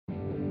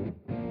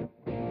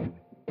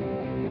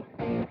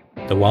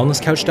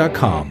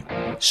thewellnesscouch.com,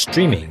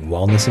 streaming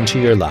wellness into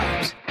your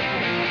lives.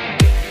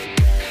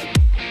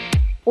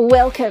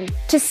 Welcome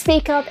to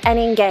Speak Up and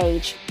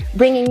Engage,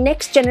 bringing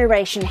next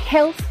generation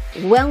health,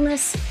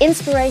 wellness,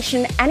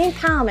 inspiration and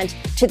empowerment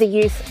to the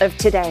youth of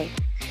today.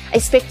 A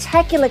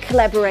spectacular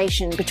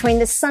collaboration between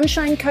the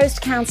Sunshine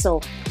Coast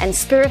Council and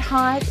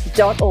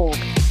spirithive.org.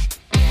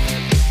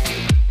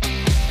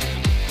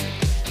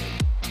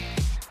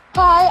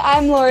 Hi,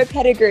 I'm Laura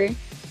Pettigrew.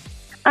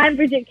 I'm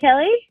Bridget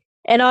Kelly.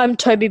 And I'm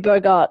Toby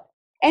Bogart.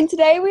 And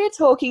today we are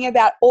talking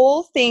about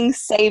all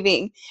things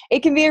saving.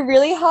 It can be a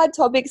really hard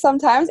topic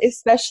sometimes,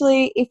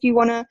 especially if you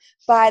want to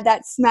buy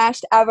that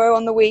smashed Avo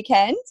on the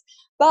weekend.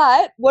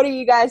 But what do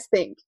you guys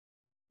think?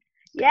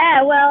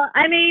 Yeah, well,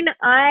 I mean,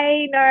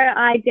 I know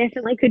I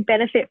definitely could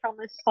benefit from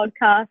this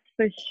podcast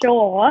for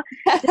sure,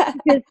 just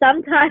because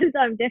sometimes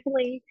I'm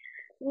definitely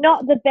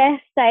not the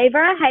best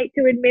saver. I hate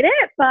to admit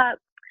it, but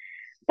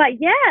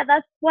yeah,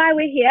 that's why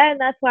we're here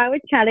and that's why we're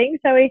chatting,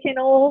 so we can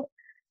all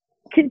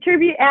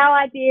contribute our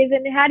ideas.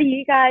 And how do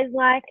you guys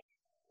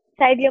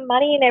save your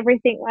money and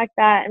everything like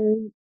that?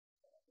 And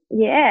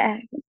yeah,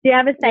 do you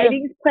have a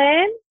savings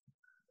plan?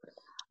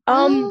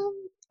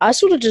 I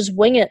sort of just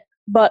wing it,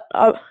 but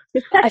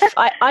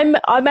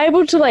I'm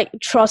able to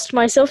trust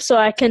myself, so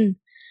I can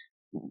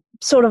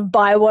sort of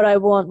buy what I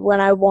want when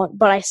I want,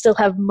 but I still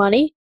have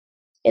money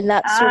in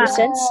that sort of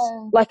sense.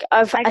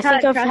 I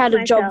think I've had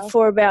a job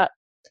for about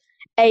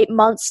 8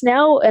 months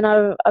now, and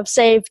I've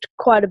saved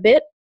quite a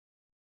bit,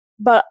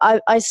 but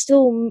I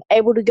still am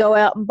able to go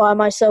out and buy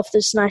myself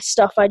this nice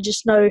stuff. I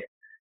just know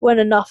when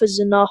enough is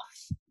enough,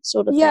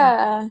 sort of thing.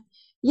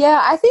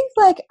 Yeah, I think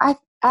I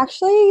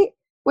actually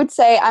would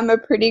say I'm a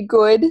pretty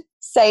good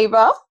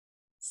saver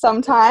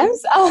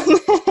sometimes.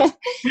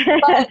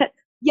 But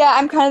yeah,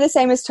 I'm kind of the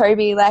same as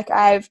Toby.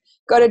 I've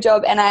got a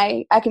job and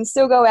I can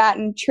still go out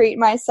and treat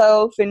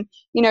myself and,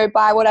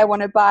 buy what I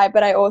want to buy,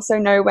 but I also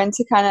know when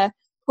to kind of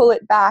pull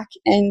it back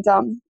and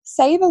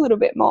save a little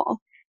bit more.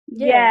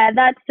 Yeah,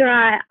 that's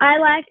right. I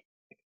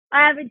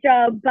have a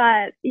job,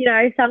 but,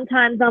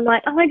 sometimes I'm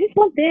like, oh, I just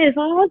want this, I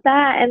want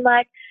that. And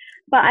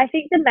but I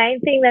think the main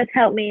thing that's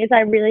helped me is I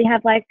really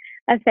have a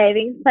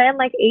savings plan.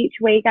 Each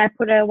week I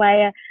put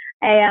away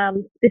a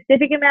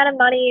specific amount of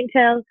money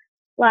into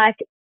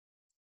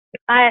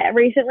I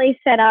recently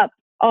set up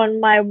on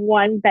my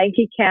one bank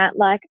account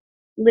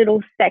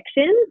little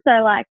sections. So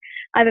I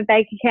have a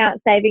bank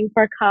account saving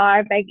for a car,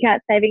 a bank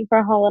account saving for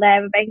a holiday, I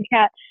have a bank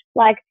account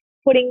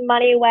putting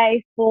money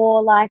away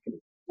for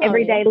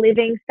everyday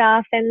living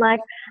stuff, and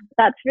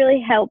that's really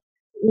helped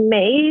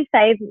me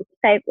save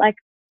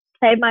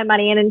my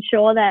money and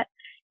ensure that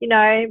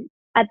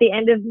at the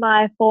end of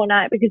my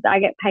fortnight, because I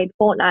get paid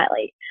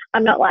fortnightly,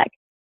 I'm not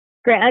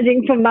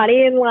scrounging for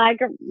money and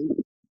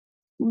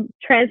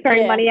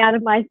transferring money out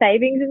of my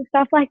savings and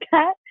stuff like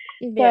that.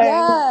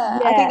 Yeah,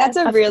 I think that's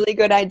a really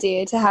good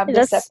idea to have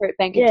the separate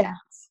bank accounts.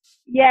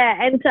 Yeah,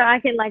 and so I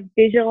can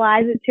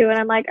visualize it too, and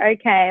I'm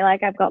okay,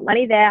 I've got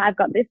money there, I've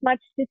got this much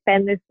to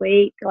spend this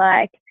week,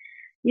 try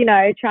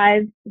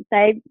and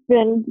save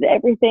and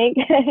everything.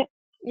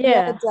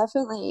 Yeah,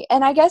 definitely.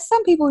 And I guess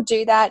some people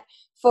do that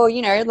for,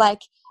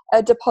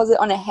 a deposit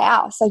on a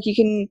house. You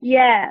can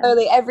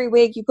every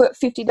week you put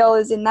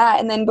 $50 in that,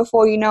 and then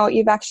before you know it,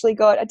 you've actually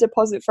got a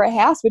deposit for a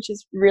house, which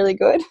is really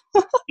good.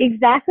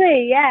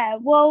 Exactly, yeah.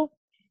 Well,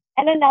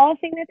 and another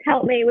thing that's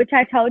helped me, which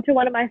I told to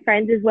one of my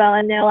friends as well,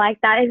 and they're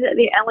that is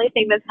the only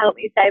thing that's helped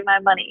me save my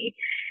money,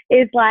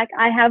 is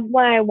I have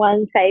my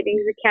one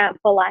savings account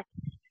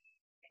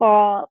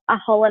for a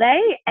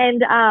holiday,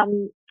 and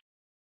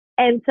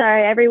so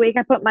every week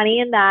I put money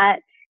in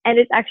that, and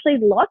it's actually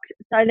locked,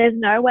 so there's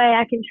no way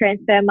I can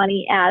transfer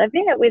money out of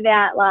it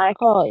without I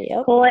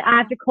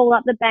have to call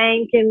up the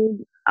bank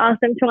and ask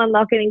them to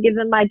unlock it and give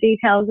them my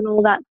details and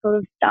all that sort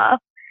of stuff.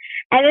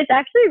 And it's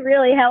actually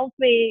really helped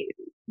me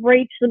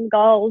reach some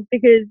goals,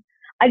 because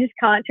I just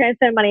can't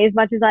transfer money as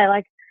much as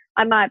I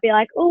might be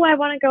oh, I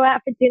want to go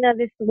out for dinner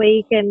this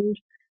week, and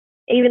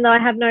even though I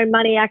have no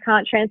money, I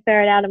can't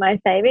transfer it out of my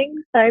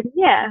savings. So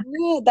yeah,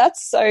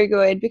 that's so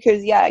good,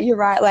 because you're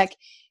right.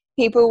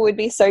 People would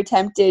be so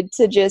tempted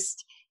to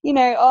just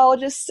I'll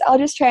just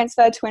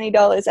transfer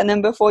 $20, and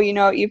then before you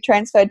know it, you've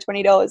transferred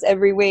 $20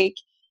 every week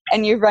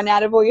and you've run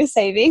out of all your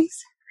savings.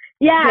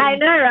 Yeah, I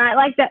know,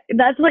 right?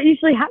 That's what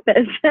usually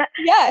happens. Yeah.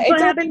 That's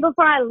what happened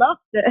before I lost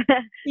it.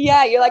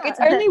 Yeah, you're it's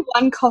only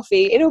one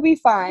coffee. It'll be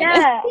fine.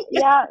 Yeah.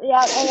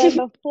 And then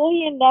before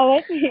you know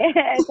it,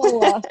 it's a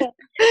lot.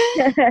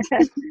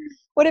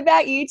 What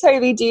about you,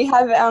 Toby? Do you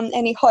have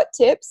any hot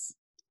tips?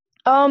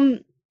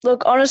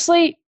 Look,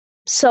 honestly,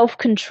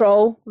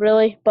 self-control,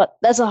 really, but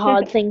that's a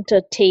hard thing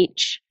to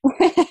teach.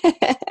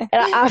 And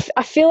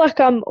I feel like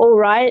I'm all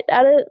right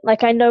at it.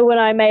 I know when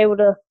I'm able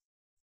to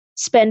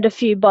spend a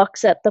few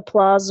bucks at the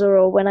plaza,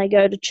 or when I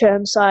go to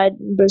Chermside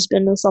in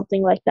Brisbane or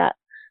something like that.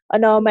 I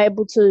know I'm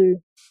able to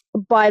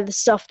buy the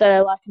stuff that I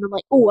like, and I'm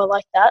oh, I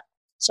like that,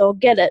 so I'll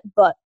get it,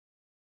 but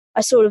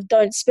I sort of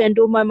don't spend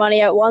all my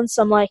money at once.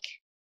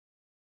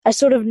 I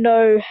sort of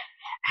know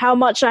how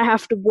much I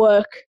have to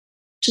work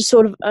to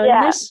sort of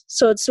earn this.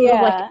 So it's sort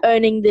of like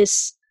earning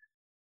this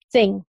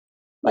thing.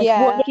 Like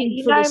working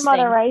you for know, this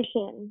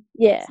moderation.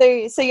 thing.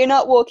 Yeah. So you're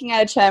not walking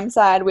out of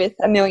Chermside with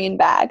 1 million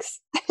bags.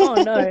 Oh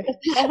no.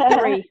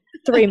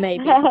 Three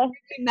maybe.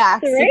 Max.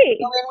 3.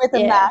 Going with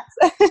a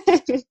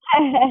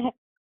max.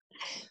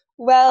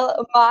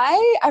 Well,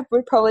 I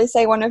would probably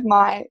say one of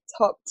my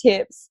top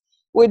tips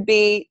would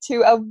be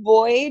to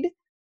avoid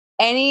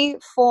any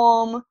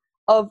form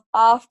of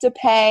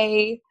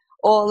afterpay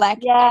or like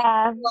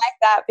anything like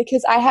that,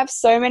 because I have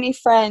so many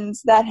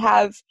friends that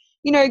have,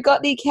 you know,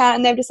 got the account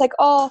and they're just like,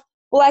 oh,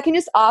 well, I can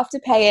just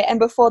afterpay it, and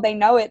before they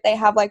know it, they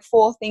have like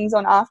 4 things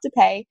on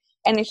afterpay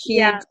and a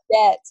huge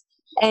debt.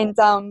 And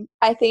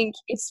I think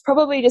it's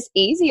probably just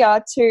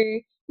easier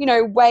to, you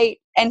know, wait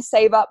and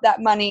save up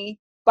that money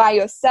by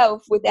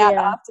yourself without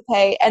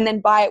afterpay, and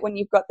then buy it when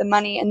you've got the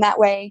money, and that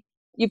way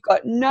you've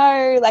got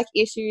no like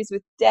issues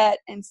with debt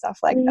and stuff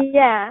like that.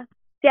 Yeah,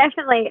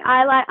 definitely.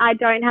 I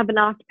don't have an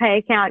afterpay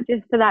account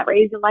just for that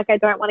reason. Like, I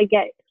don't want to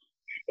get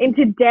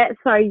into debt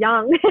so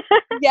young.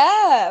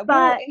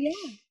 But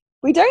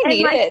we don't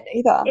need it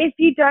either. If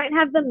you don't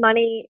have the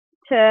money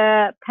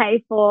to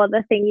pay for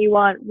the thing you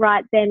want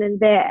right then and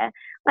there,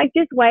 like,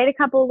 just wait a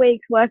couple of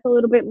weeks, work a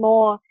little bit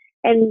more,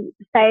 and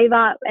save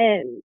up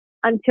and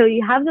until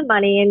you have the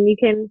money, and you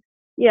can,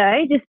 you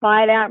know, just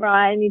buy it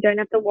outright, and you don't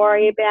have to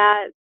worry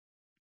about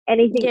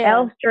anything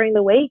else during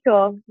the week,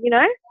 or, you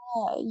know.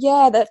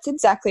 Yeah, that's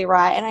exactly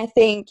right. And I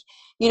think,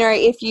 you know,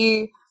 if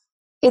you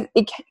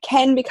it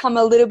can become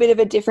a little bit of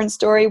a different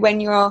story when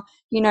you're,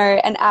 you know,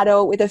 an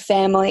adult with a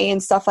family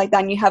and stuff like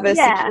that, and you have a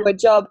secure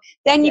job.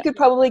 Then you could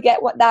probably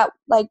get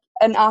like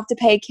an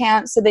afterpay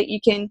account so that you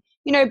can,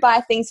 you know,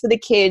 buy things for the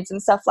kids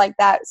and stuff like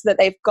that, so that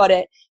they've got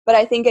it. But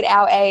I think at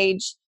our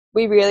age,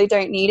 we really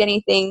don't need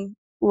anything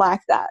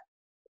like that.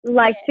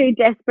 Like, too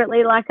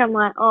desperately. Like, I'm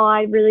like, oh,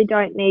 I really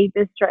don't need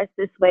this dress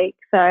this week.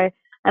 So,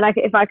 and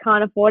if I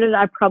can't afford it,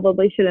 I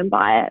probably shouldn't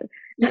buy it.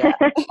 Yeah,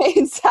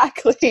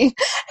 exactly.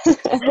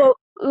 Well,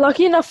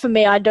 lucky enough for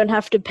me, I don't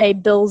have to pay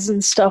bills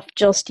and stuff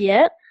just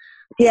yet.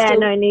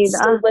 No, neither.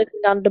 Still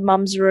living under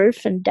mum's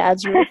roof and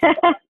dad's roof.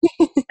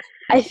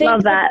 I think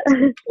Love that.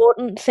 the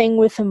important thing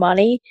with the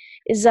money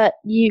is that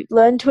you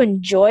learn to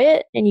enjoy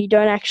it and you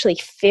don't actually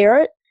fear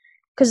it.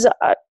 Because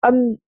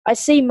I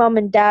see mum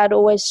and dad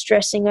always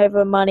stressing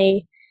over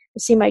money. I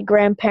see my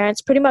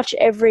grandparents, pretty much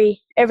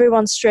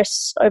everyone's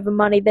stressed over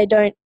money. They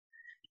don't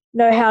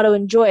know how to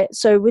enjoy it.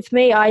 So with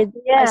me, I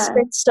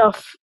spend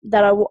stuff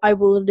that I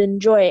will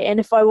enjoy. And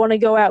if I want to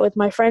go out with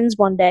my friends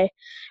one day,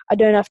 I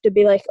don't have to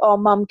be like, oh,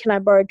 mum, can I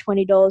borrow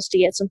 $20 to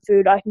get some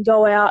food? I can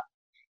go out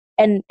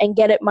and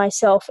get it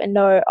myself and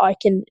know I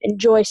can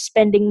enjoy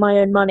spending my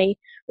own money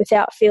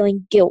without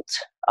feeling guilt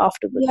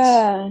afterwards.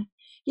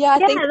 Yeah, I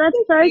think that's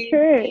so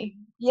true.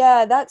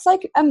 Yeah, that's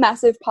like a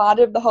massive part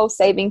of the whole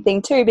saving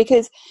thing too,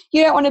 because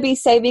you don't want to be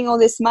saving all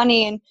this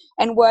money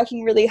and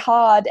working really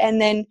hard and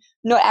then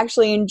not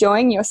actually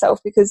enjoying yourself,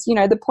 because, you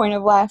know, the point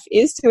of life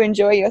is to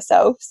enjoy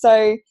yourself.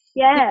 So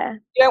you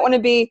don't want to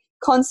be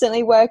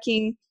constantly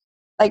working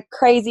like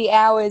crazy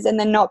hours and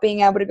then not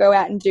being able to go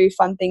out and do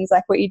fun things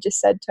like what you just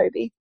said,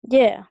 Toby.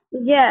 Yeah.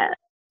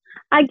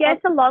 I guess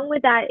along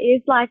with that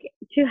is like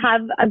to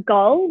have a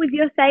goal with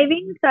your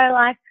savings. So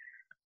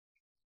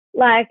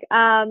like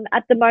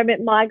at the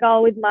moment, my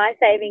goal with my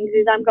savings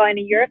is I'm going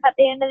to Europe at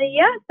the end of the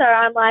year. So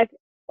I'm like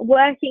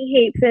working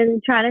heaps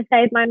and trying to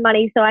save my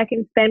money so I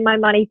can spend my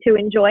money to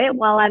enjoy it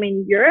while I'm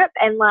in Europe,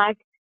 and like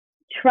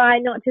try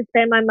not to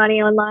spend my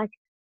money on like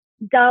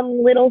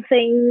dumb little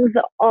things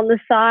on the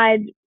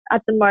side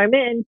at the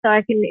moment, and so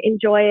I can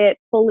enjoy it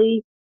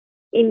fully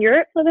in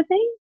Europe, sort of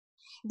thing.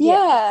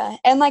 Yeah.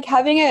 And like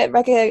having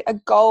a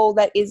goal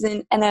that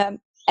isn't an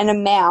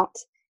amount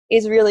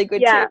is really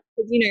good too.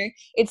 Because, you know,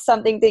 it's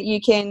something that you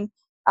can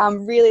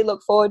really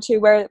look forward to,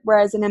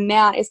 whereas an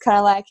amount is kind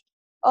of like,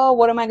 oh,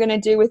 what am I going to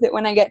do with it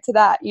when I get to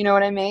that? You know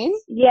what I mean?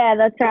 Yeah,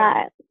 that's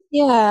right.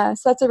 Yeah,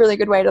 so that's a really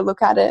good way to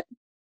look at it.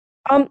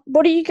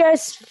 What do you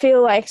guys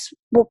feel like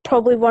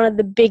probably one of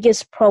the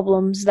biggest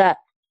problems that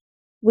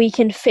we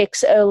can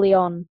fix early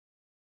on?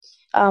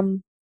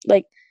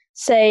 Like,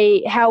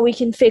 say, how we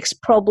can fix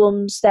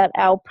problems that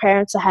our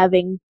parents are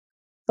having,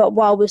 but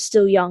while we're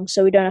still young,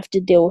 so we don't have to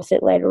deal with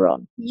it later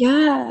on.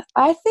 Yeah,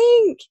 I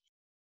think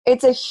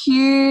it's a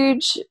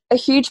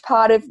huge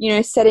part of, you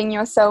know, setting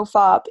yourself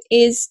up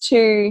is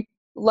to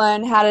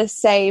learn how to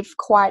save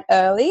quite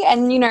early.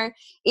 And, you know,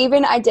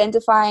 even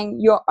identifying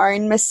your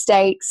own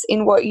mistakes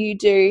in what you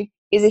do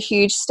is a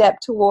huge step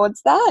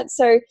towards that.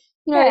 So,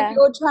 you know, if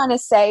you're trying to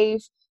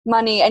save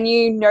money and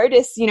you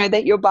notice, you know,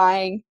 that you're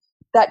buying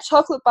that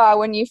chocolate bar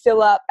when you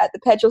fill up at the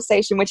petrol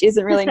station, which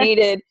isn't really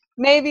needed,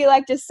 maybe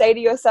like just say to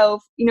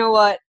yourself, you know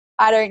what,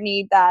 I don't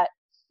need that.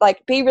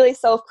 Like, be really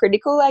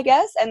self-critical, I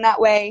guess. And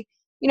that way,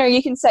 you know,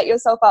 you can set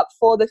yourself up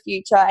for the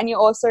future, and you're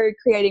also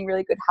creating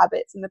really good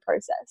habits in the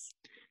process.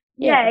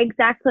 Yeah,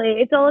 exactly.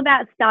 It's all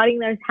about starting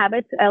those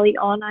habits early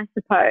on, I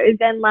suppose.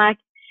 And like,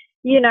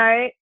 you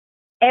know,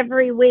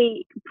 every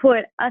week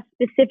put a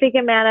specific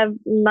amount of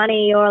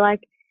money or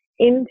like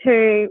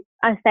into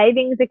a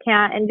savings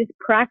account and just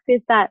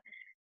practice that.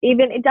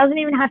 Even it doesn't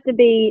even have to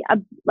be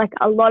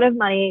a lot of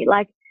money,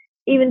 like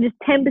even just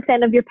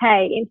 10% of your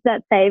pay into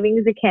that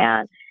savings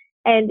account,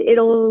 and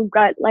it'll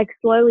go, like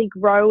slowly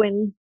grow,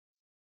 and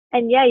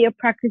yeah, you're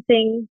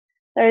practicing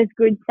those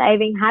good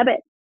saving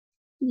habits.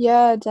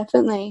 Yeah,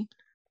 definitely.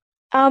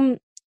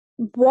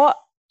 What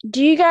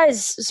do you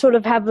guys sort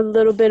of have a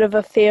little bit of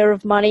a fear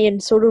of money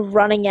and sort of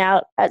running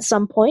out at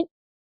some point?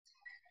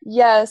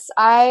 Yes,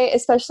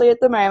 especially at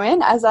the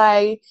moment, as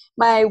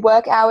my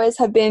work hours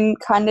have been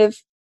kind of,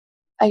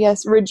 I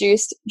guess,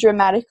 reduced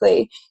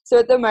dramatically. So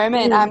at the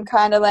moment, I'm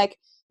kind of like,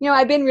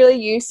 I've been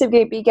really used to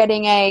be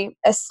getting a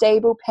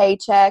stable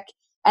paycheck,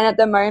 and at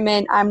the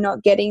moment, I'm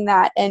not getting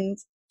that. And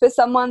for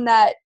someone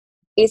that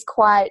is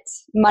quite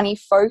money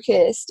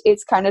focused,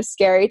 it's kind of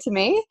scary to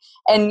me.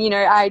 And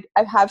I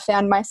have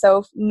found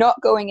myself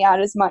not going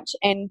out as much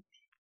and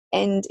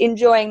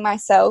enjoying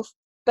myself.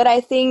 But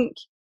I think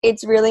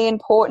it's really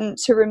important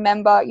to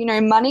remember,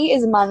 money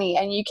is money,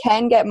 and you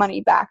can get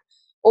money back.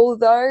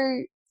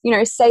 Although,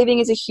 saving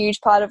is a huge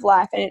part of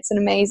life, and it's an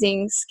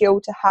amazing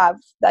skill to have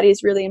that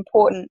is really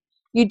important.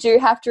 You do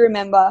have to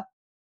remember,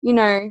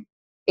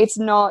 it's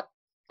not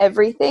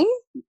everything.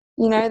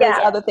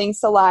 There's other things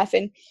to life,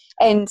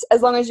 and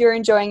as long as you're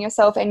enjoying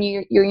yourself and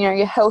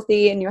you're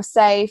healthy and you're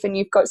safe and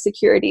you've got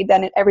security,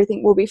 then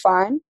everything will be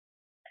fine.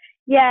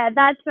 Yeah,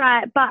 that's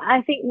right. But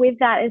I think with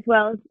that as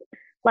well,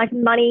 like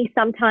money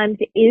sometimes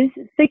is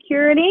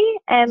security,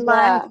 and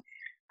like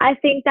I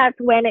think that's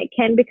when it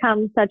can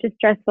become such a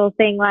stressful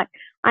thing. Like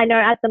I know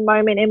at the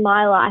moment in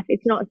my life,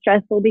 it's not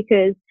stressful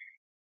because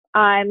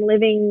I'm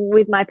living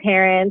with my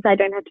parents. I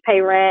don't have to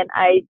pay rent.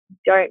 I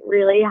don't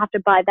really have to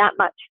buy that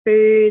much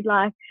food.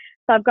 Like,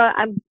 so I've got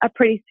a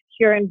pretty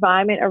secure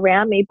environment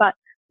around me. But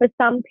for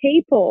some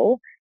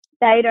people,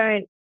 they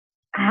don't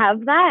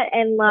have that.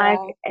 And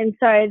and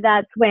so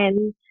that's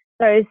when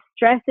those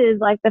stresses,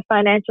 like the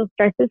financial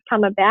stresses,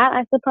 come about,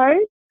 I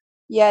suppose.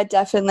 Yeah,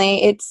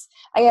 definitely.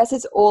 I guess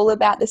it's all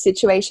about the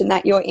situation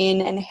that you're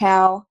in and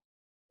how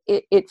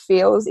it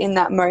feels in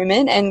that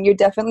moment. And you're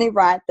definitely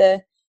right.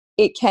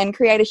 It can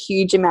create a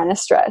huge amount of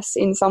stress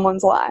in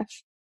someone's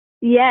life.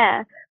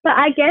 Yeah. But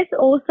I guess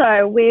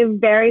also we're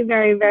very,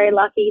 very, very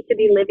lucky to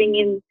be living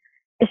in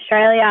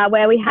Australia,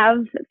 where we have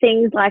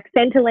things like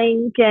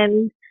Centrelink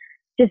and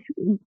just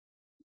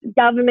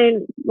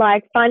government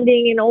like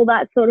funding and all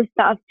that sort of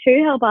stuff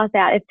to help us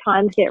out if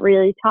times get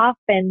really tough,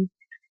 and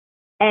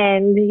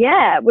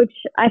yeah, which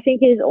I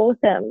think is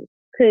awesome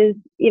because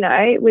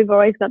we've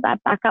always got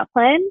that backup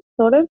plan,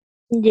 sort of.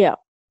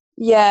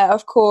 Yeah,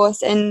 of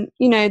course. And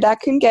that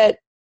can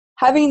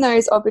having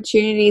those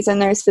opportunities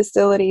and those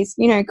facilities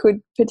could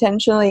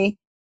potentially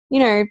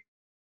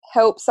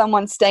help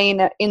someone stay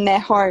in their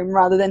home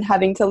rather than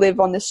having to live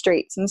on the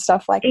streets and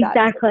stuff like that.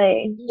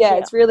 Exactly. Yeah,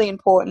 it's really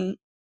important.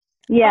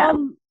 Yeah.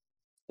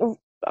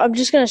 I'm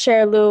just going to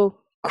share a little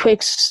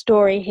quick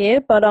story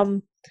here, but I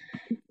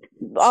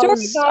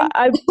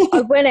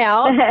went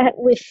out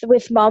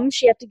with Mum.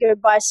 She had to go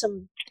buy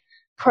some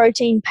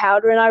protein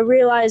powder, and I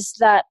realized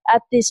that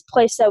at this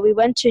place that we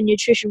went to,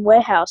 Nutrition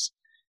Warehouse,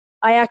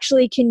 I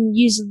actually can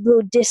use a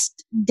little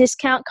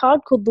discount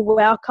card called the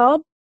WOW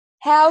card.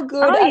 How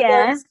good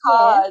are those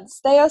cards?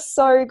 They are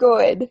so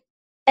good.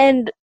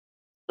 And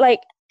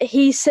like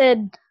he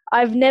said,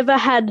 I've never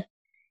had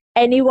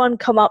anyone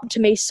come up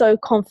to me so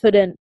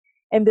confident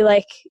and be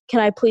like, can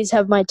I please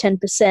have my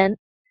 10%?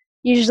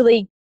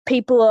 Usually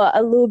people are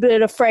a little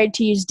bit afraid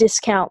to use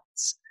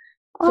discounts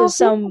for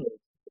some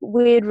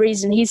weird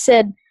reason. He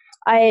said,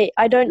 I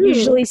don't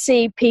usually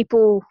see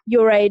people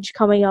your age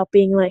coming up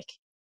being like,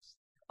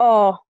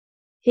 oh,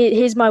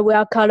 here's my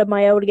WOW card, am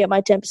I able to get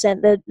my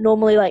 10%? They're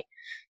normally like,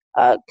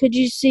 could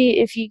you see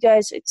if you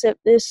guys accept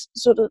this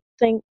sort of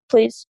thing,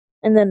 please?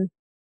 And then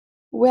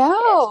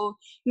wow,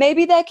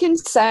 maybe their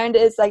concern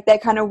is like they're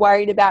kind of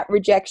worried about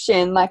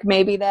rejection, like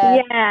maybe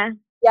they're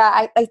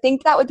I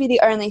think that would be the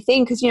only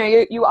thing, because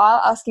you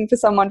are asking for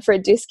someone for a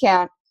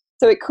discount,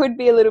 so it could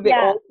be a little bit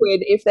awkward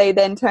if they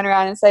then turn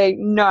around and say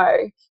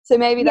no. So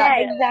maybe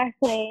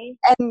exactly.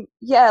 And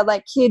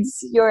like kids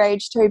your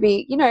age,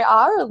 Toby,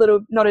 are a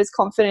little not as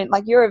confident.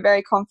 Like you're a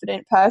very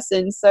confident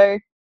person, so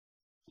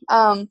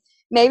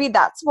maybe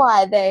that's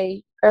why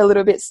they are a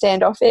little bit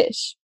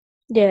standoffish.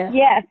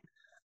 Yeah.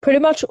 Pretty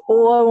much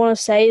all I want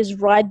to say is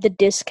ride the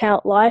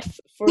discount life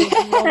for as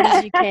long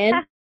as you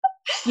can.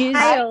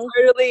 I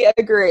totally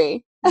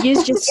agree.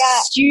 Use your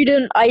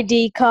student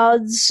ID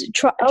cards.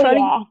 Try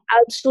to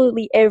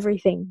absolutely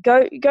everything.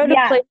 Go to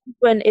places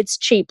when it's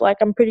cheap. Like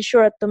I'm pretty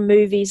sure at the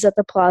movies at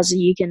the plaza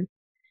you can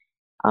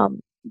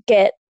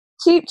get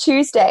cheap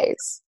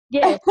Tuesdays.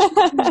 Yeah,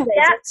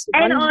 Tuesdays.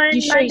 And on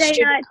Monday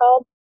night,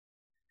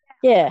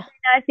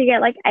 nights you get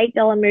like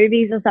 $8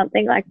 movies or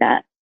something like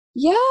that.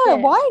 Yeah,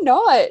 why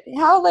not?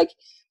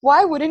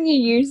 Why wouldn't you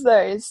use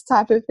those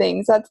type of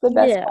things? That's the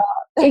best part.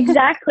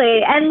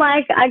 Exactly. And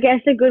like, I guess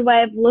a good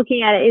way of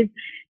looking at it is,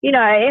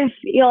 if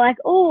you're like,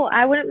 oh,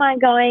 I wouldn't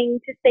mind going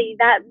to see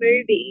that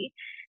movie,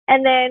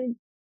 and then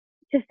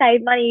to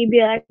save money, you'd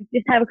be like,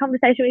 just have a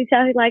conversation with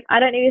yourself, like, I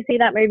don't need to see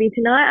that movie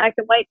tonight. I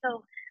can wait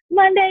till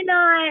Monday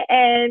night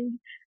and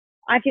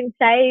I can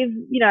save,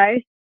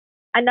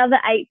 another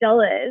 $8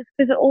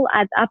 because it all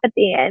adds up at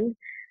the end,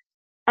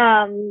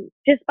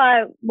 just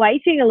by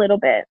waiting a little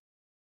bit.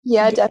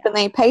 Yeah,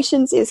 definitely.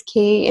 Patience is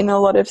key in a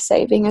lot of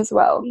saving as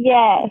well.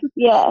 Yes.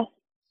 Yeah.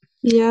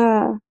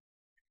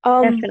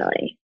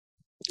 Definitely.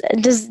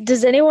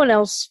 Does anyone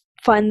else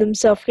find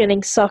themselves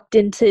getting sucked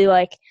into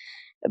like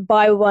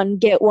buy one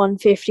get one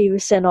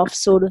 50% off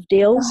sort of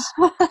deals?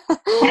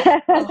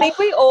 I think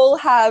we all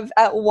have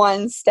at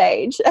one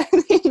stage.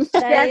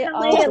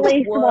 Definitely at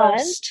least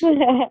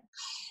one.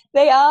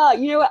 They are.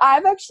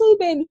 I've actually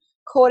been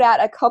caught out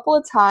a couple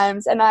of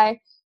times, and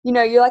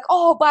you're like,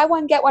 oh, buy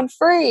one get one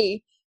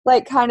free,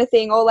 like kind of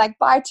thing, or like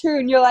buy two,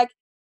 and you're like,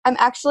 I'm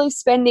actually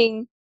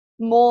spending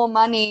more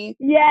money.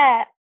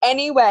 Yeah.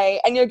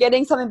 Anyway, and you're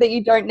getting something that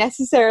you don't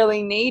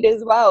necessarily need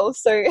as well.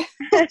 So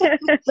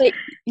like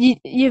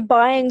you're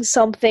buying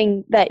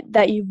something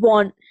that you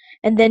want,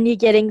 and then you're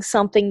getting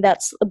something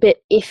that's a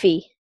bit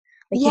iffy.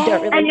 Like you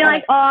don't really and you're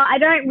like, oh, I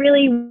don't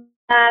really want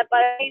that, but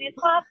I mean, it's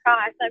half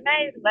price, so I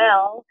may as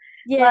well.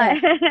 Yeah.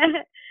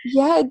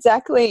 Yeah,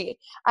 exactly.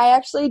 I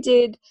actually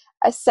did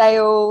a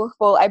sale.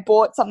 Well, I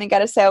bought something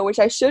at a sale, which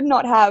I should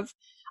not have,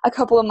 a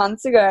couple of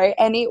months ago,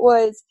 and it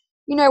was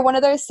one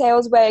of those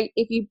sales where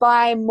if you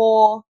buy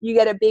more, you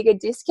get a bigger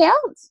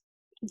discount.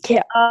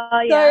 Yeah.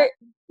 So,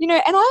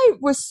 and I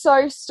was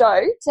so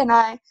stoked, and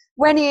I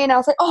went in, I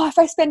was like, oh, if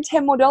I spend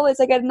 $10 more,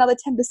 I get another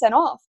 10%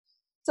 off.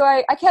 So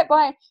I kept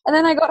buying, and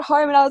then I got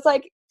home and I was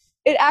like,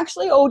 it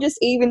actually all just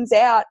evens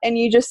out, and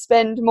you just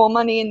spend more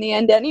money in the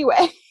end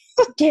anyway.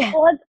 Yeah.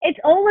 Well, it's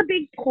all a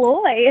big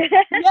ploy.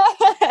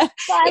 Yeah,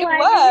 it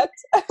worked.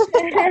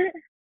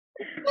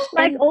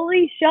 Like all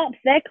these shops,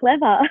 they're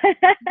clever.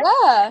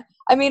 Yeah.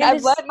 I mean,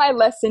 I've learned my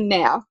lesson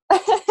now.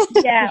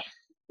 Yeah.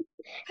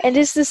 And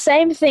it's the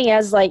same thing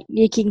as like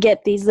you can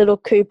get these little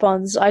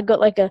coupons. I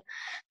got like a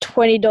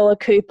 $20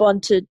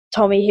 coupon to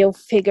Tommy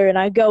Hilfiger, and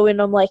I go in,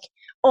 I'm like,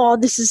 oh,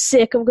 this is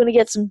sick. I'm going to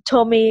get some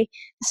Tommy.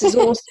 This is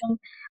awesome.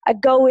 I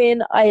go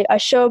in, I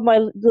show my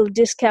little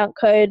discount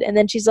code, and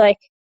then she's like,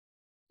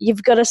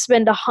 you've got to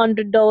spend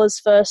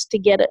 $100 first to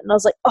get it. And I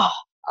was like,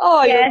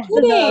 oh, yes,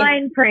 the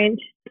fine print.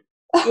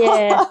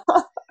 Yeah.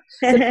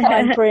 The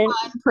fine print.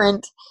 Fine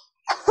print.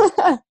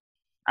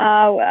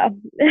 Oh, well.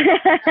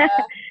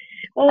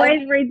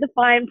 Always read the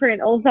fine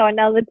print. Also,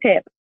 another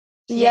tip.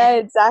 Yeah,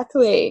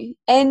 exactly.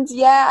 And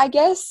yeah, I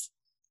guess,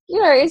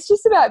 it's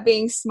just about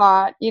being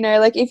smart.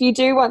 Like if you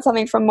do want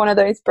something from one of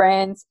those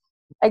brands,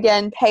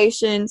 again,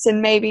 patience,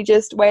 and maybe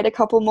just wait a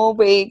couple more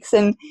weeks,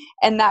 and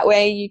that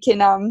way you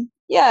can,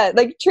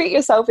 like treat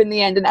yourself in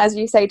the end. And as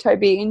you say,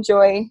 Toby,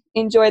 enjoy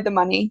the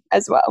money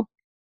as well.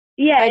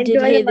 Yeah, I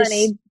did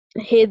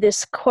hear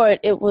this quote.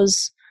 It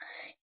was,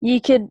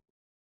 you can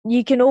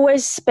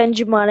always spend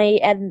your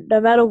money, and no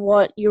matter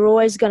what, you're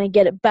always going to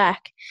get it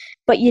back,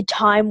 but your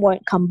time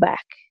won't come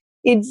back.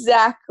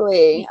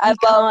 Exactly.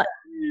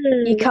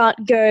 You can't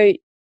go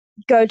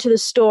to the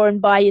store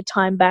and buy your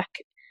time back.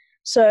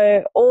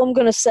 So all I'm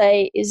going to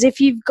say is if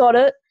you've got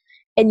it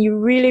and you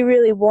really,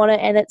 really want it,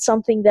 and it's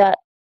something that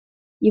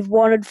you've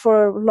wanted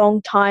for a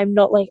long time,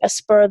 not like a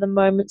spur of the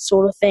moment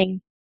sort of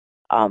thing,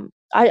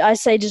 I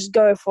say just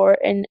go for it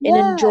and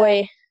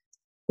enjoy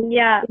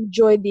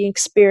the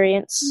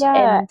experience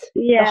and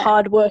the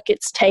hard work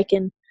it's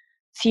taken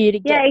for you to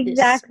get this. Yeah,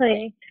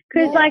 exactly.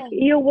 Because like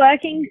you're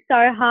working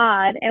so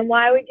hard, and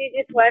why would you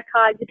just work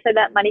hard just so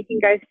that money can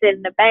go sit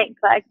in the bank?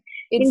 Like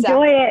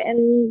enjoy it,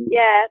 and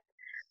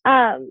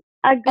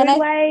a good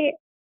way.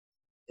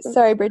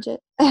 Sorry, Bridget.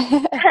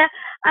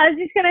 I was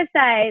just gonna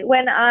say,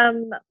 when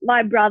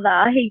my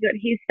brother, he got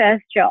his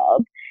first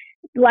job,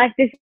 like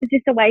this is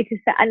just a way to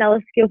set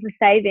another skill for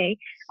saving.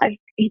 Like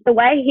the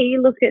way he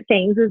looked at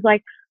things was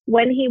like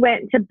when he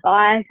went to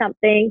buy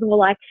something, or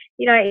like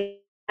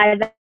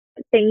that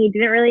thing he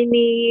didn't really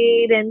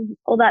need and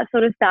all that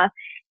sort of stuff,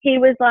 he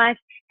was like,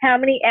 how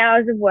many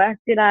hours of work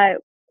did I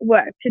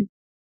work to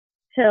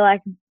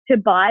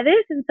buy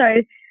this? And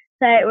so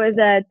say it was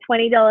a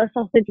 $20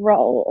 sausage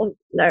roll, or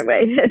no,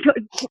 wait a minute,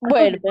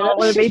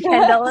 would it be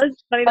 $10?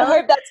 $20? I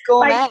hope that's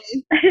gourmet.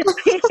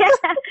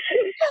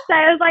 So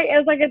it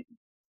was like a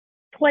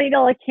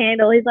 $20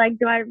 candle. He's like,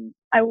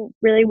 I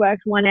really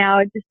worked 1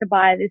 hour just to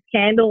buy this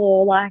candle?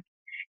 Or like,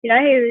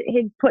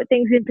 he'd put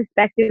things in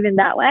perspective in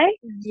that way.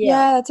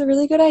 Yeah, that's a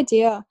really good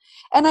idea.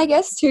 And I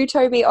guess too,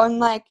 Toby, on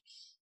like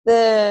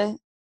the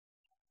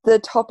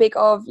topic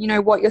of,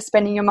 what you're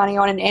spending your money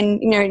on,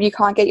 and you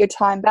can't get your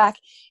time back,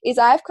 is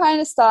I've kind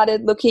of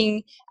started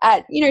looking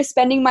at,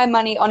 spending my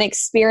money on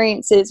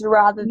experiences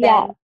rather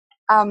than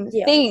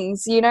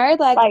things,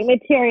 like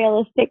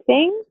materialistic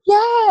things.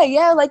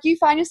 Yeah. Like you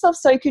find yourself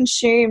so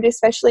consumed,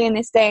 especially in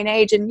this day and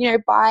age, and,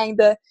 buying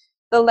the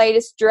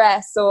latest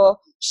dress or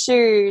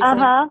shoes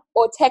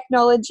or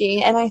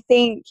technology. And I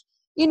think,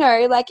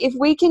 like if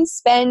we can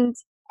spend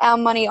our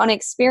money on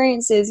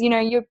experiences,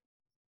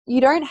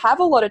 you don't have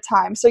a lot of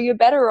time, so you're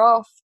better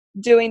off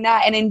doing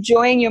that and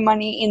enjoying your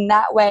money in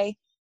that way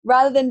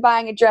rather than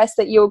buying a dress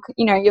that you'll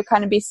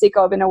kind of be sick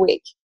of in a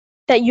week.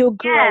 That you'll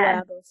grow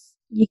out of.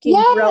 You can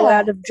grow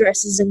out of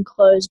dresses and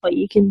clothes, but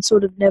you can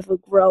sort of never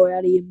grow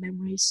out of your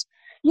memories.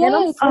 Yeah, and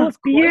I'm full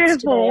of quotes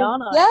beautiful today,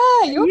 aren't I?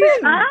 Yeah, you're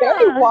being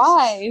very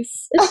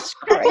wise. It's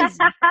crazy.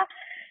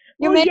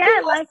 You're making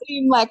us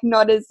seem like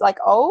not as like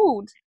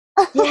old.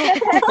 Yeah.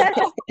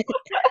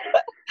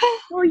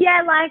 Well,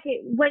 yeah, like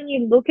when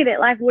you look at it,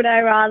 like, would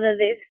I rather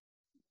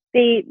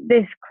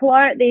these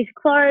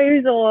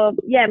clothes or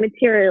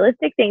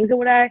materialistic things, or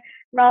would I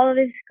rather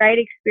this great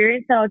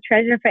experience that I'll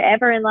treasure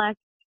forever? And like,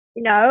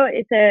 you know,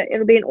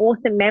 it'll be an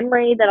awesome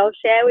memory that I'll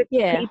share with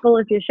people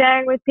if you're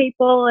sharing with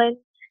people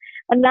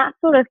and that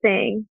sort of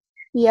thing.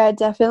 Yeah,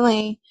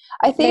 definitely.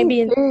 I think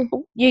you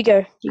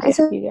go.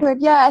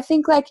 Yeah, I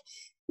think like,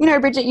 you know,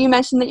 Bridget, you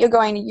mentioned that you're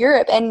going to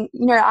Europe, and,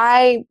 you know,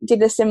 I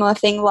did a similar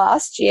thing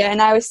last year,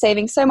 and I was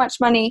saving so much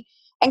money,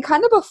 and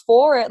kind of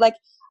before it, like,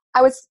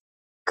 I was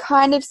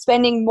kind of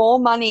spending more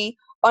money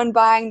on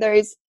buying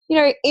those, you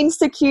know,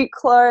 Insta-cute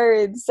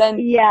clothes and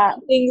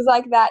things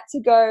like that to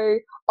go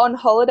on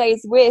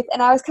holidays with,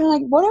 and I was kind of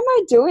like, what am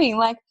I doing?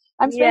 Like,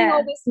 I'm spending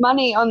all this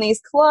money on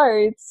these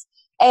clothes,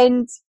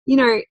 and, you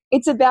know,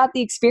 it's about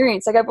the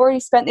experience. Like, I've already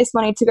spent this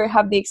money to go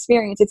have the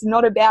experience. It's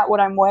not about what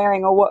I'm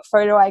wearing or what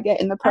photo I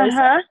get in the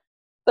process.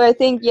 So I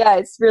think,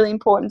 it's really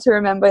important to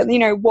remember, you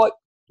know, what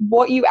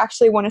you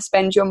actually want to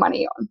spend your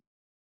money on.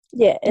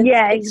 Yeah.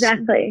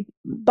 Exactly.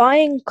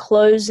 Buying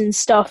clothes and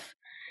stuff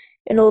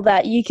and all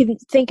that, you can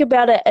think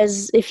about it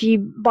as if you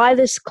buy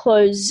this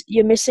clothes,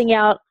 you're missing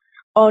out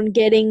on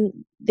getting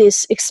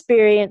this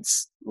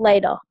experience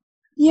later.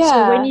 Yeah.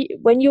 So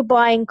when you're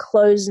buying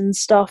clothes and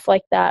stuff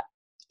like that,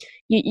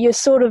 you're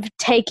sort of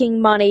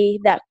taking money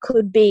that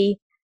could be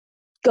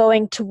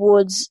going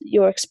towards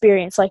your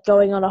experience, like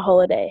going on a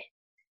holiday.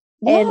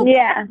 And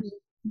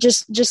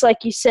just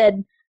like you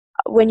said,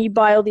 when you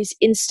buy all these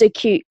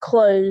Insta-cute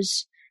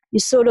clothes,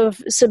 you're sort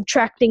of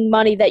subtracting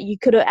money that you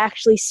could have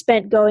actually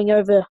spent going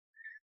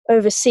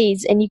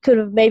overseas, and you could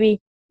have maybe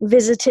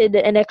visited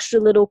an extra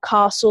little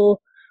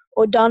castle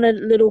or done a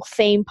little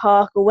theme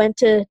park or went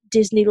to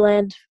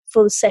Disneyland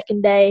for the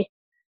second day.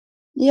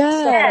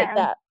 Stuff like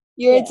that.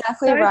 You're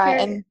exactly right.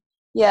 And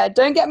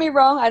don't get me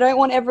wrong, I don't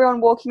want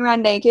everyone walking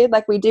around naked.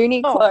 Like, we do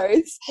need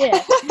clothes.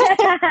 Yeah.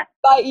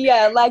 But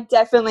like,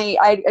 definitely,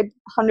 I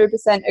 100%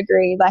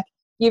 agree. Like,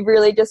 you've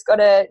really just got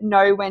to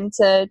know when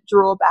to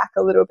draw back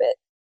a little bit.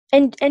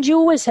 And you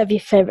always have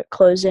your favorite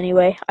clothes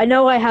anyway. I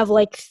know I have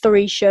like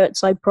 3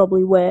 shirts I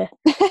probably wear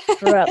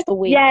throughout the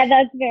week. Yeah,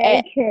 that's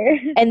very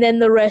true. And then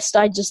the rest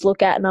I just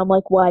look at and I'm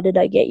like, why did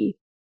I get you?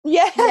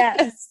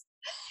 Yes.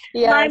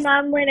 My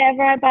mum,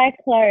 whenever I buy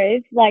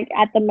clothes, like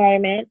at the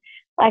moment,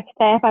 like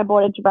say if I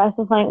bought a dress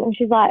or something,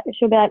 she'll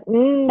be like,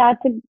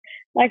 that's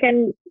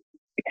a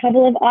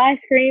couple of ice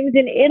creams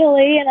in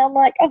Italy, and I'm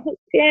like, oh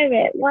damn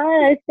it, why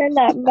did I spend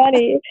that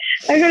money?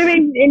 I could have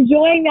been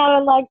enjoying that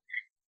on like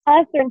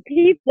pasta and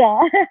pizza.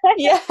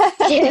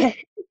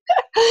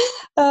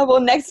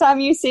 Well, next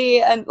time you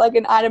see an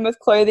item of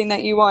clothing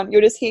that you want,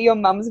 you'll just hear your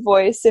mum's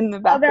voice in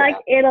the background. I'll be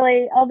like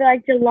Italy. I'll be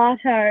like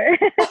gelato.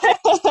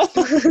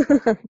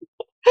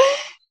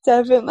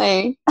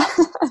 Definitely.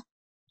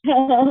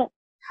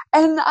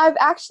 And I've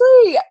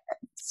actually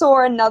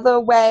saw another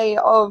way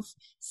of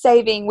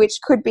saving, which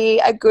could be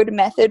a good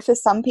method for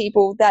some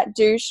people that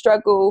do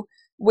struggle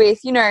with,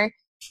 you know,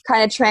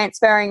 kind of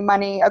transferring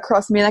money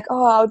across and be like,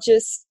 oh, I'll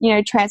just, you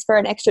know, transfer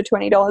an extra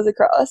 $20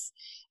 across.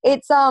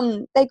 It's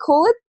they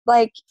call it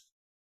like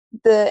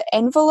the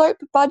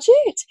envelope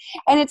budget,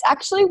 and it's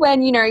actually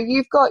when, you know,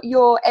 you've got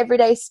your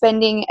everyday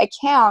spending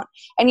account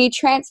and you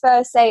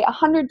transfer say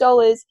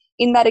 $100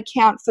 in that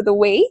account for the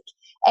week,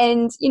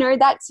 and you know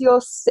that's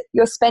your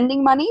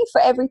spending money for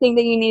everything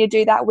that you need to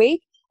do that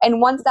week, and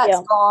once that's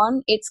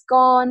gone, it's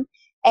gone.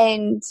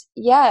 And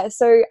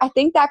so I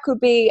think that could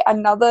be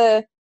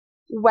another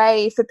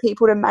way for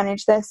people to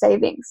manage their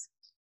savings.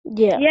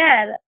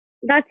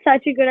 That's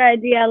such a good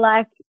idea.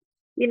 Like,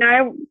 you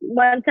know,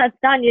 once that's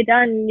done, you're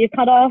done, you're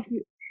cut off.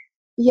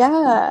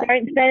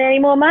 Don't spend any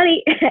more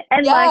money.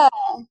 And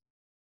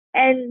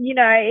and you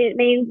know, it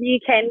means you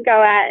can go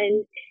out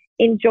and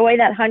enjoy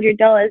that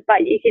 $100,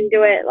 but you can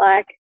do it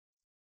like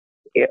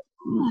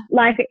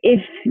if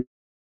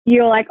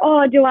you're like,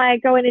 oh, do I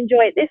go and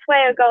enjoy it this way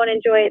or go and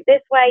enjoy it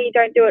this way? You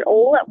don't do it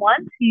all at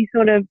once. You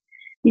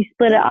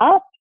split it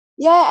up.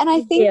 Yeah, and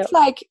I think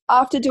like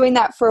after doing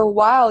that for a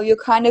while, you're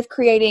kind of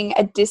creating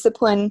a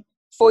discipline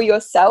for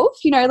yourself.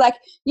 You know, like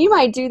you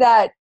might do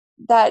that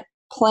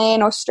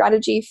plan or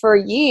strategy for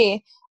a year,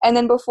 and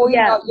then before you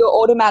know it, you're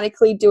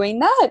automatically doing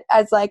that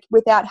as like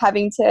without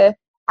having to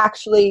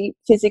actually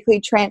physically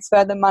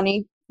transfer the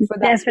money for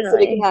that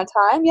specific amount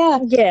of time.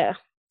 Yeah.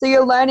 So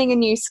you're learning a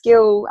new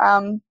skill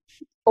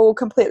all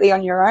completely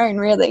on your own,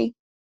 really.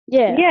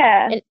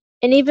 Yeah.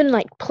 And even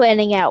like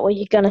planning out what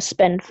you're going to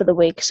spend for the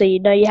week. So you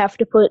know you have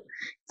to put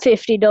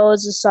 $50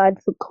 aside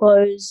for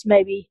clothes,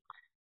 maybe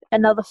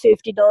another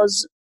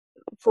 $50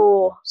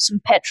 for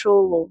some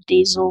petrol or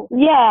diesel.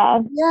 Yeah.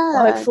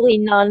 Hopefully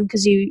none,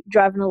 because you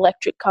drive an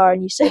electric car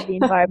and you save the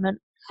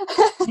environment.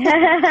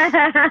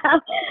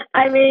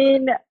 I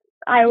mean,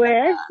 I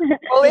wish.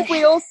 Well, if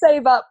we all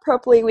save up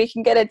properly, we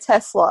can get a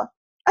Tesla.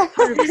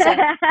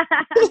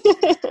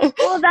 100%.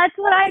 Well, that's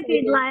what I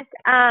did. Like,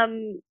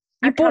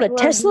 You bought a couple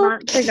of Tesla?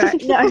 months ago.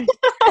 No,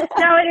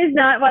 no, it is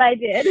not what I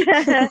did.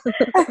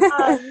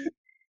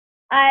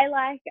 I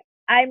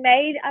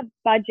made a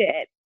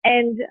budget,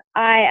 and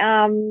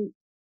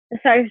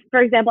so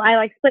for example, I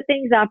like split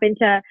things up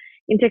into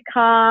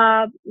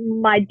car,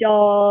 my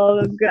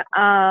dog,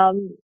 I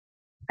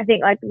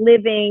think like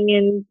living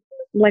and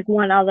like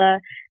one other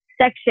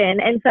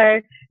section. And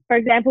so, for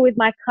example, with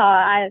my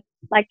car, I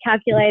like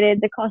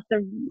calculated the cost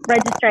of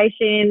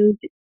registration,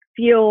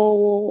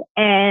 fuel,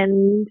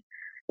 and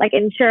like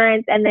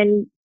insurance, and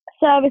then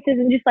services,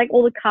 and just like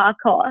all the car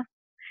costs.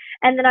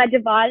 And then I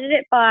divided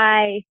it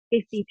by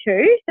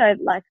 52, so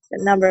like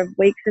the number of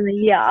weeks in the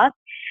year.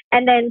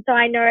 And then so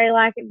I know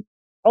like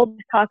all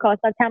the car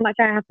costs, that's how much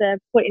I have to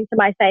put into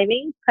my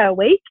savings per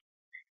week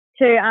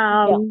to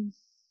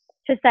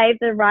save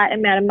the right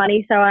amount of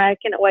money, so I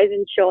can always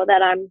ensure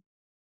that I'm,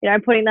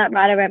 putting that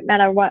right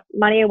amount of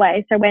money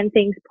away. So when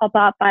things pop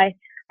up, I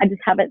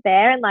just have it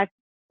there, and like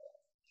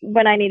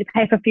when I need to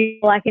pay for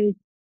fuel, I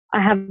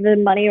have the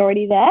money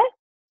already there.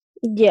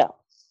 Yeah.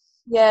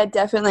 Yeah,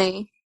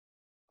 definitely.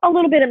 A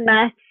little bit of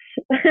maths.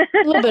 A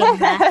little bit of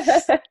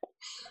maths.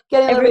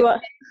 Getting a little bit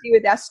fancy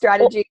with our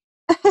strategy.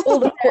 All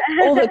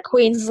the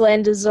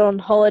Queenslanders on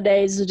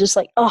holidays are just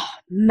like, oh,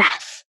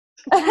 math.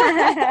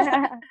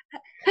 I'm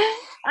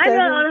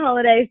not on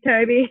holidays,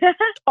 Toby.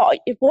 Oh,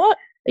 what?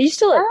 Are you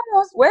still at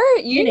where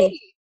at uni?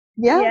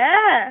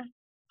 Yeah.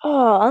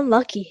 Oh,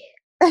 unlucky.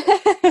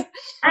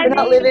 We're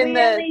not living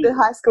the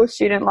high school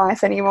student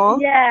life anymore.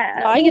 Yeah.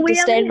 No, I get to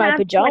stay in my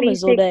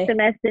pajamas all day.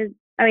 Semesters.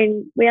 I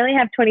mean, we only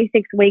have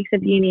 26 weeks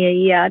of uni a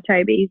year,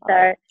 Toby,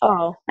 so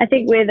I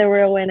think we're the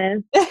real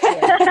winners.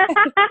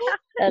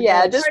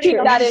 Yeah, just keep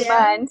that in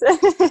mind.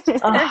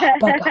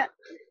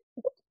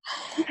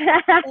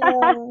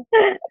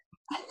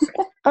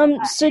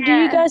 So do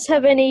you guys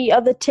have any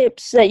other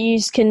tips that you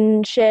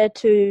can share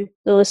to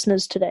the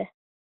listeners today?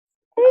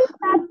 I think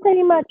that's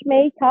pretty much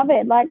me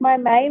covered. Like my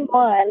main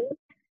one,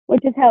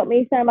 which has helped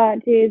me so much,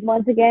 is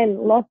once again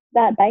lost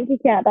that bank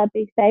account, that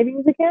big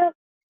savings account.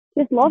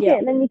 Just lock it,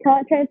 and then you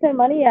can't transfer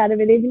money out of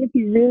it, even if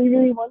you really,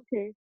 really want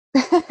to.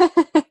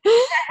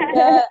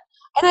 Yeah.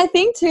 And I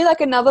think too,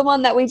 like another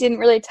one that we didn't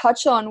really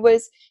touch on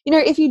was,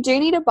 if you do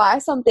need to buy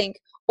something,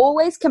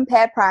 always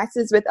compare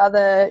prices with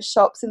other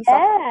shops and stuff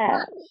like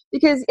that,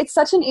 because it's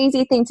such an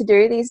easy thing to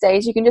do these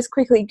days. You can just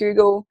quickly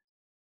Google,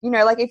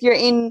 like if you're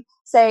in,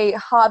 say,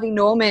 Harvey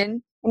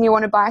Norman and you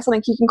want to buy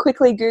something, you can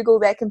quickly Google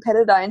their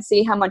competitor and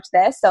see how much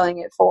they're selling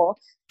it for.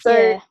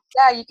 So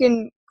you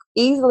can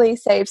easily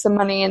save some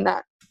money in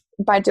that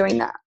by doing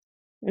that.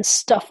 And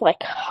stuff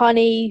like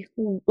honey,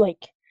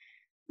 like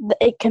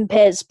it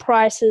compares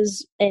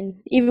prices, and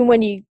even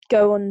when you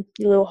go on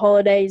your little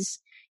holidays,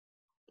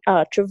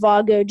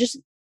 Trivago, just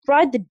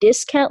ride the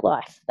discount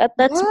life.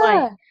 That's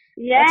my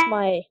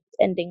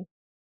ending.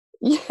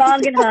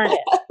 Bargain hunt.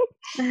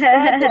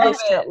 Ride the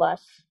discount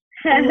life.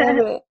 I love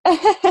it.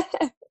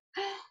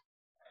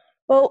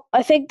 Well,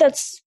 I think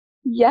that's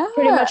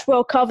pretty much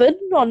well covered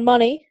on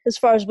money as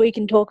far as we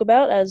can talk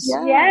about as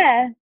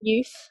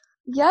youth.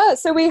 Yeah,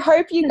 so we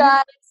hope you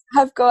guys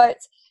have got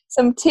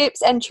some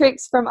tips and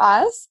tricks from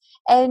us,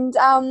 and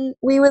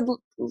we would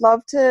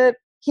love to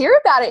hear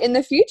about it in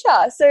the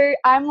future. So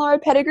I'm Laura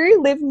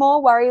Pettigrew, live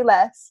more, worry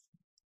less.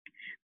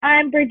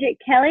 I'm Bridget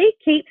Kelly,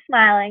 keep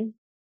smiling.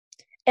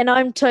 And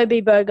I'm Toby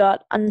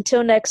Bogart.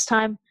 Until next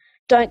time,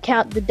 don't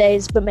count the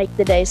days, but make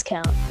the days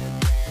count.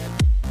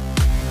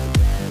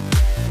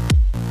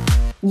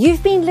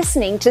 You've been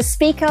listening to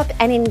Speak Up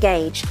and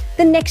Engage,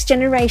 the next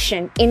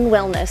generation in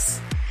wellness.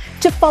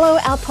 To follow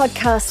our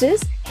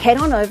podcasters, head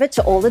on over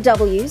to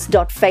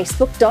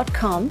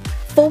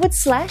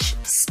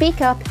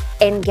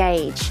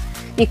allthews.facebook.com/speakupengage.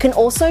 You can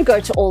also go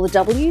to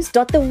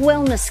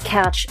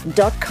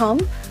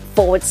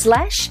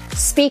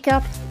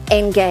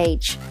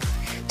allthews.thewellnesscouch.com/speakupengage.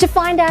 To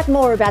find out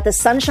more about the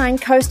Sunshine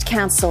Coast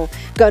Council,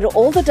 go to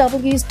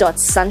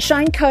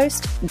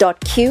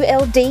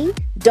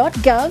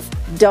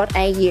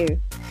allthews.sunshinecoast.qld.gov.au.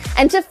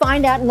 And to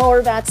find out more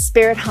about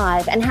Spirit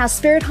Hive and how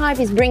Spirit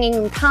Hive is bringing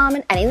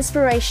empowerment and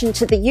inspiration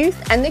to the youth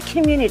and the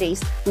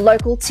communities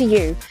local to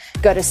you,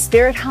 go to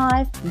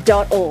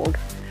spirithive.org.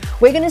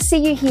 We're going to see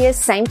you here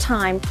same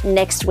time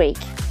next week.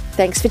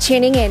 Thanks for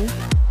tuning in.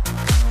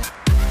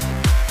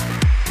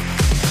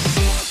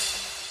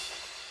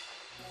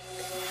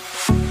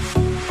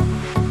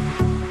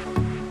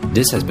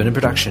 This has been a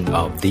production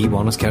of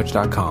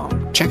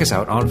TheWellnessCouch.com. Check us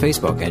out on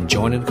Facebook and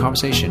join in the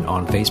conversation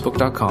on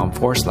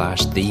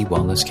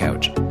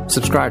Facebook.com/TheWellnessCouch.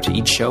 Subscribe to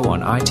each show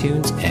on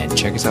iTunes and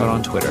check us out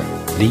on Twitter.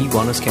 The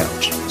Wellness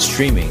Couch,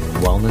 streaming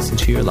wellness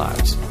into your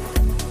lives.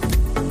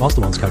 Whilst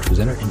the Wellness Couch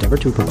presenter endeavor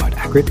to provide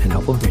accurate and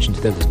helpful information to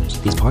their listeners,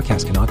 these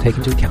podcasts cannot take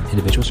into account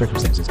individual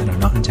circumstances and are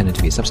not intended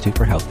to be a substitute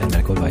for health and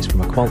medical advice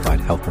from a qualified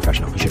health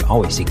professional. You should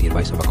always seek the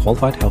advice of a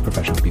qualified health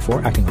professional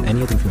before acting on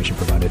any of the information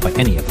provided by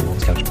any of the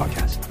Wellness Couch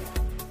podcasts.